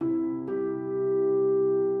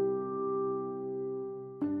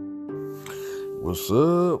What's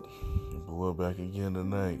up? Boy, back again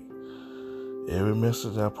tonight. Every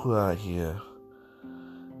message I put out here,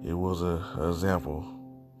 it was an example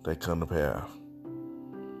that come to pass.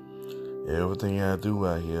 Everything I do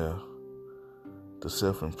out here to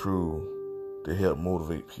self-improve, to help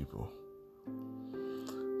motivate people.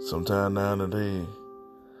 Sometimes nowadays,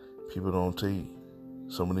 people don't take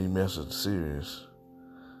some of these messages serious.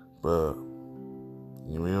 But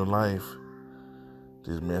in real life,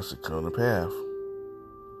 this message come to pass.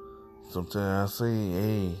 Sometimes I say,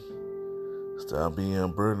 hey, stop being a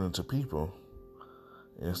burden to people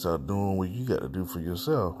and start doing what you got to do for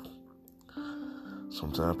yourself.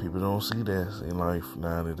 Sometimes people don't see that in life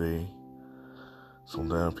nowadays.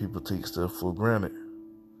 Sometimes people take stuff for granted.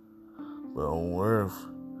 But on earth,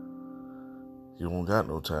 you don't got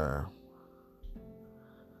no time.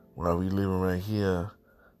 While we living right here,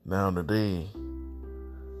 now today,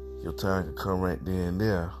 your time can come right there and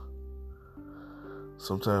there.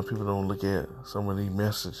 Sometimes people don't look at some of these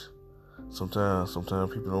messages. Sometimes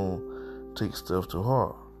people don't take stuff to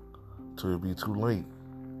heart till it be too late.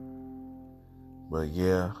 But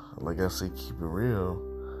yeah, like I say, keep it real.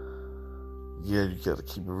 Yeah, you got to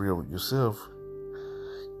keep it real with yourself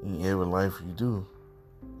in every life you do,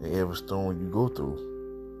 and every storm you go through.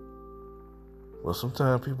 But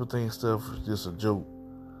sometimes people think stuff is just a joke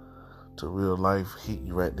till real life hit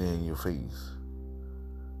you right there in your face.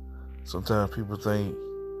 Sometimes people think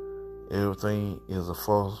everything is a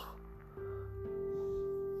false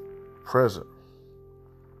present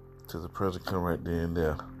till the present come right there and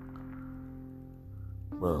there.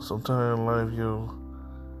 But sometimes in life, you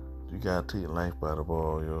gotta take life by the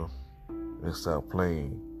ball, and stop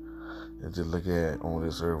playing and just look at on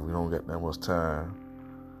this earth. We don't got that much time.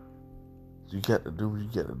 You got to do what you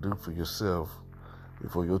got to do for yourself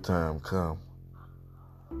before your time come.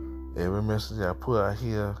 Every message I put out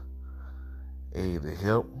here, to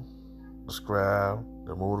help, describe,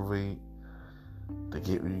 to motivate, to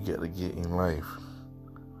get what you got to get in life.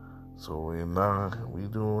 So we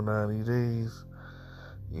doing 90 days.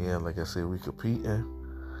 Yeah, like I said, we competing.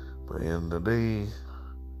 But in the day,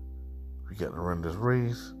 we got to run this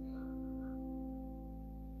race.